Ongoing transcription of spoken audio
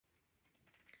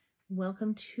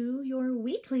Welcome to your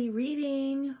weekly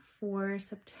reading for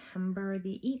September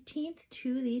the 18th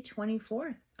to the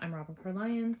 24th. I'm Robin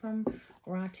Carlion from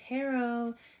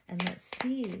R.A.W. And let's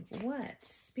see what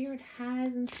Spirit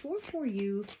has in store for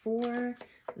you for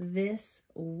this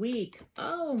week.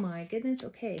 Oh my goodness.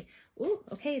 Okay. Ooh,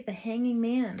 okay. The Hanging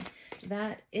Man.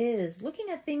 That is looking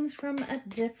at things from a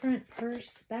different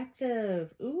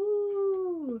perspective.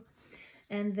 Ooh.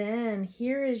 And then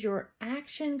here is your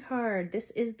action card.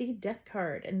 This is the Death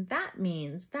card. And that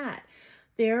means that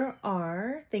there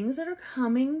are things that are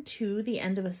coming to the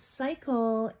end of a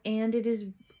cycle, and it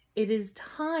is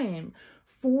time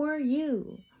for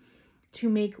you to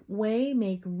make way,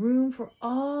 make room for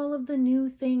all of the new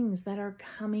things that are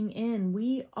coming in.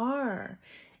 We are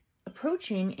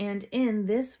approaching, and in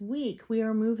this week, we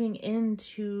are moving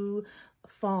into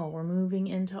fall. We're moving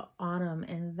into autumn,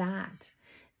 and that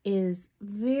is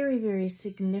very, very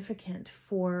significant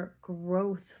for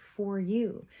growth for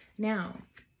you. Now,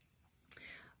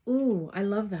 ooh, I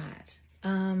love that.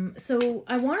 So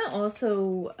I want to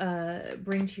also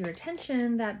bring to your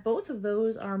attention that both of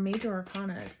those are major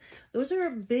arcanas. Those are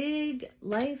big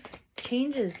life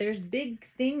changes. There's big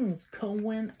things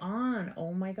going on.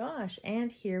 Oh my gosh.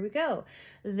 And here we go.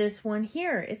 This one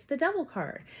here, it's the Devil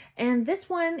card. And this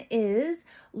one is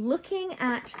looking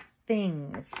at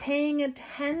things, paying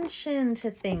attention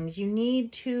to things. You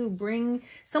need to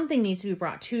something needs to be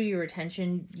brought to your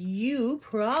attention. You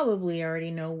probably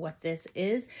already know what this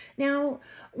is. Now,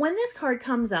 when this card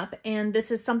comes up, and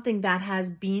this is something that has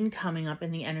been coming up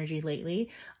in the energy lately,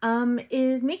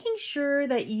 is making sure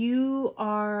that you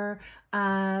are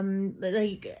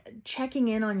like checking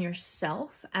in on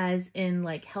yourself, as in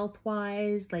like health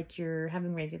wise, like you're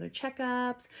having regular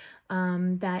checkups,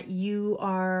 that you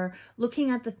are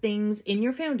looking at the things in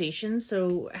your foundation.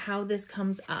 So how this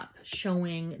comes up,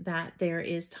 showing that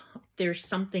there's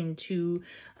something to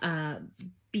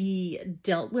be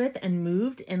dealt with and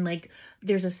moved, and like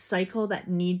there's a cycle that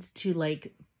needs to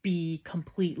like be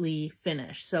completely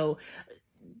finished. So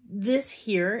this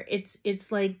here, it's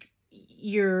like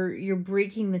you're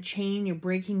breaking the chain, you're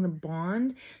breaking the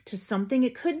bond to something.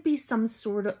 It could be some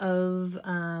sort of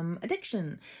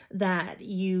addiction that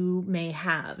you may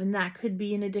have, and that could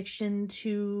be an addiction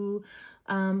to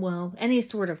well, any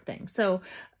sort of thing. So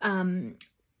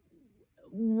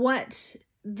what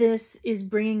this is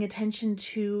bringing attention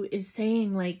to is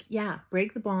saying like, yeah,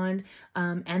 break the bond,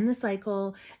 end the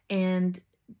cycle, and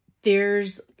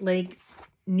there's like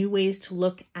new ways to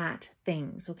look at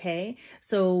things. Okay,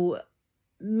 so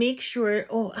make sure,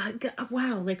 oh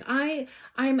wow, like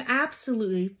I'm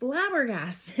absolutely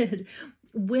flabbergasted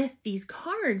with these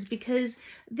cards, because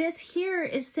this here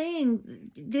is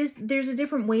saying there's a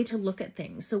different way to look at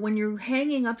things. So when you're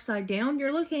hanging upside down,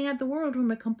 you're looking at the world from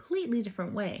a completely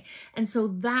different way. And so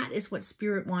that is what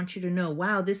Spirit wants you to know.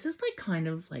 Wow, this is like kind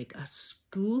of like a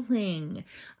schooling,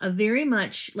 a very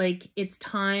much like it's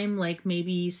time, like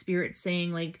maybe Spirit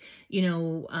saying like, you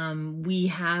know, we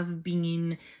have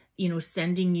been, you know,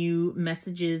 sending you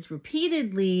messages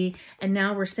repeatedly, and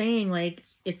now we're saying like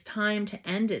it's time to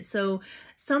end it. So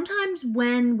sometimes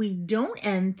when we don't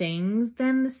end things,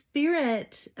 then the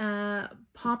Spirit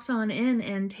pops on in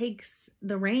and takes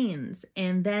the reins,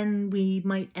 and then we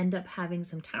might end up having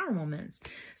some tower moments.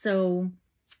 So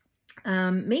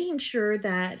making sure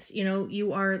that, you know,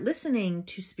 you are listening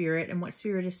to Spirit and what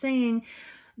Spirit is saying.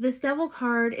 This Devil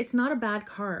card, it's not a bad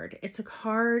card. It's a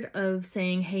card of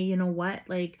saying, hey, you know what?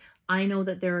 Like, I know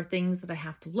that there are things that I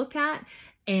have to look at,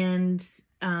 and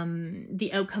the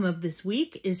outcome of this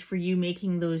week is for you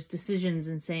making those decisions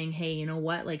and saying, hey, you know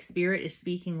what? Like, Spirit is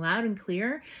speaking loud and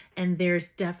clear, and there's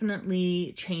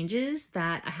definitely changes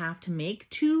that I have to make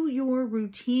to your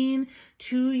routine,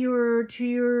 to your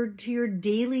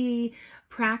daily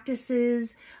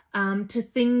practices, to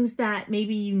things that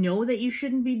maybe you know that you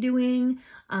shouldn't be doing.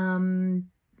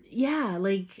 Yeah,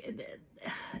 like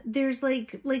there's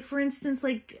like for instance,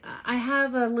 like I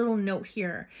have a little note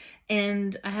here,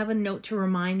 and I have a note to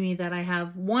remind me that I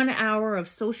have 1 hour of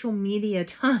social media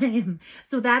time.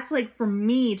 So that's like for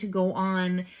me to go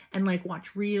on and like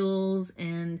watch reels,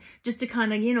 and just to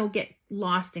kind of, you know, get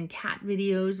lost in cat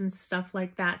videos and stuff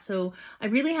like that. So I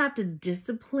really have to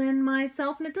discipline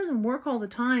myself, and it doesn't work all the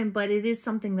time, but it is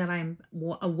something that I'm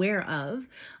aware of.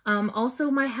 Also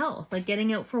my health, like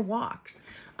getting out for walks,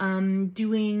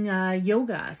 doing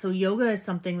yoga. So yoga is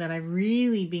something that I've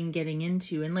really been getting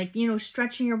into, and like, you know,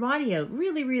 stretching your body out,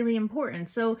 really, really important.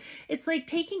 So it's like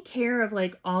taking care of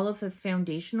like all of the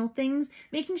foundational things,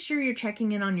 making sure you're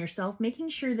checking in on yourself, making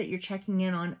sure that you're checking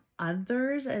in on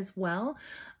others as well.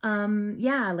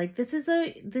 Yeah, like this is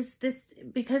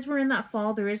because we're in that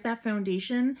fall, there is that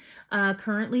foundation.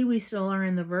 Currently we still are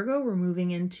in the Virgo, we're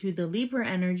moving into the Libra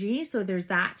energy. So there's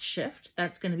that shift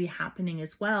that's going to be happening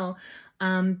as well.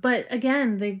 But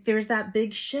again, there's that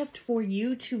big shift for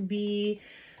you to be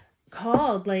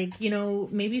called, like, you know,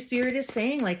 maybe Spirit is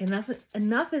saying like enough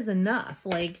is enough.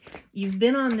 Like you've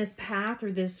been on this path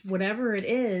or this whatever it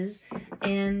is,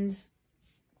 and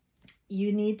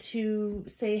you need to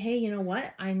say, hey, you know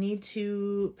what? I need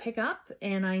to pick up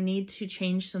and I need to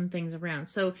change some things around.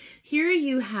 So here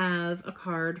you have a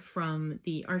card from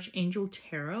the Archangel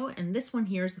Tarot, and this one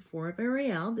here is the Four of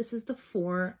R.A.W. This is the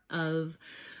Four of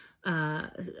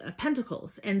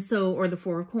Pentacles, and so, or the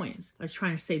Four of Coins. I was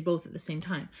trying to say both at the same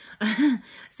time.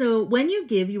 So when you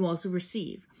give, you also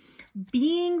receive.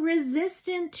 Being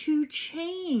resistant to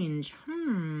change.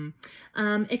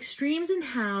 Extremes in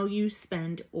how you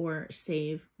spend or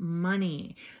save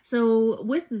money. So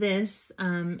with this,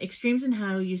 extremes in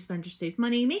how you spend or save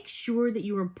money, make sure that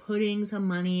you are putting some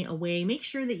money away. Make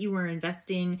sure that you are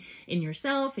investing in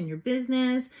yourself, in your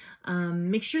business.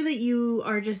 Make sure that you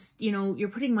are just, you know, you're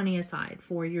putting money aside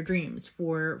for your dreams,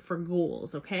 for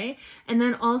goals, okay? And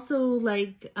then also,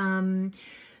 like,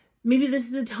 maybe this is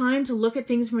the time to look at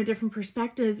things from a different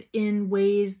perspective in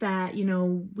ways that, you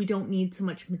know, we don't need so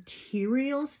much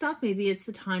material stuff. Maybe it's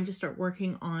the time to start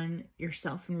working on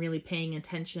yourself and really paying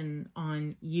attention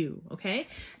on you, okay?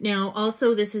 Now,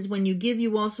 also, this is when you give,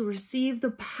 you also receive.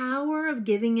 The power of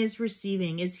giving is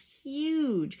receiving is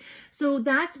huge. So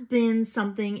that's been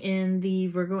something in the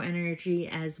Virgo energy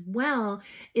as well,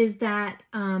 is that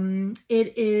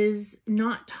it is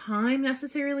not time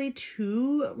necessarily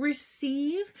to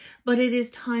receive, but it is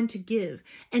time to give.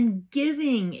 And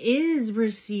giving is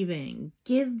receiving.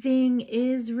 Giving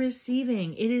is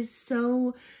receiving. It is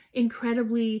so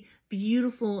incredibly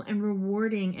beautiful and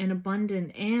rewarding and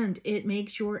abundant, and it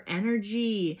makes your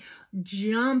energy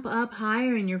jump up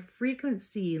higher in your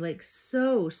frequency, like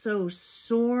so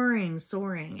soaring.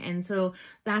 And so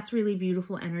that's really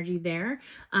beautiful energy there.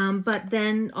 But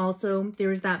then also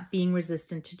there's that being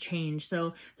resistant to change.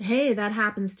 So hey, that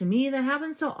happens to me, that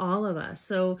happens to all of us.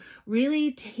 So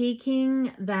really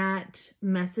taking that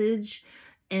message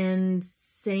and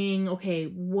saying, okay,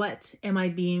 what am I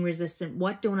being resistant?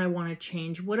 What don't I want to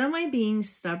change? What am I being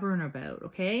stubborn about?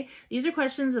 Okay. These are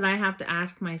questions that I have to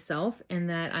ask myself, and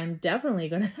that I'm definitely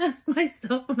going to ask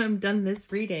myself when I'm done this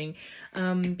reading,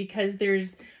 because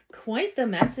there's quite the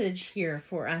message here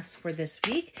for us for this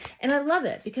week. And I love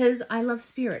it because I love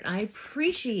Spirit. I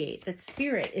appreciate that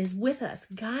Spirit is with us,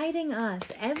 guiding us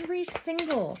every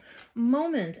single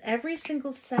moment, every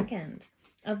single second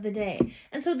of the day.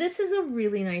 And so this is a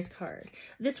really nice card.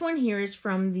 This one here is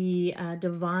from the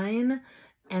Divine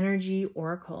Energy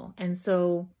Oracle. And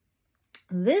so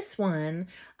this one,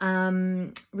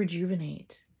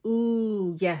 rejuvenate.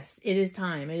 Ooh, yes, it is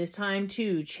time. It is time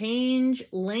to change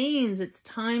lanes. It's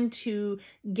time to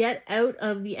get out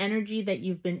of the energy that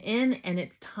you've been in, and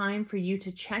it's time for you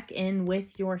to check in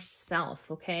with yourself,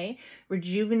 okay?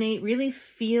 Rejuvenate, really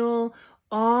feel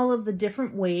all of the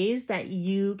different ways that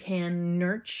you can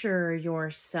nurture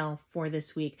yourself for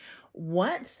this week.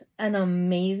 What an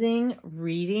amazing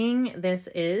reading this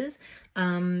is.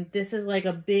 This is like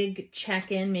a big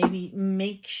check-in, maybe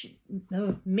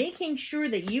making sure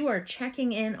that you are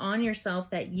checking in on yourself,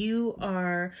 that you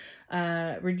are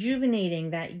rejuvenating,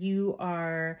 that you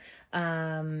are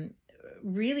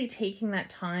really taking that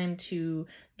time to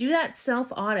do that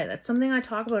self-audit. That's something I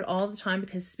talk about all the time,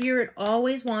 because Spirit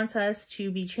always wants us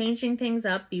to be changing things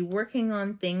up, be working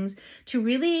on things, to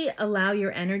really allow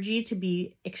your energy to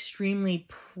be extremely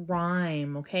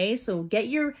prime, okay? So get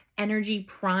your energy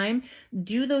prime,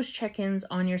 do those check-ins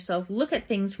on yourself, look at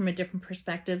things from a different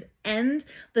perspective, end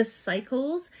the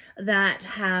cycles that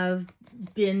have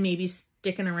been maybe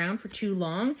sticking around for too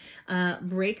long,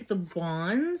 break the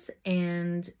bonds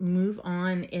and move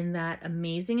on in that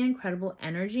amazing, incredible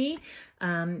energy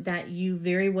that you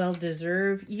very well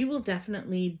deserve. You will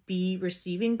definitely be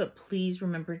receiving, but please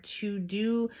remember to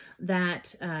do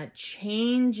that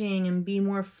changing and be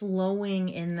more flowing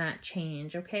in that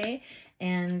change, okay?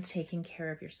 And taking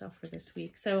care of yourself for this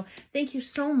week. So thank you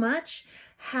so much.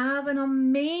 Have an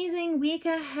amazing week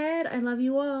ahead. I love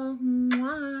you all.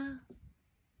 Mwah.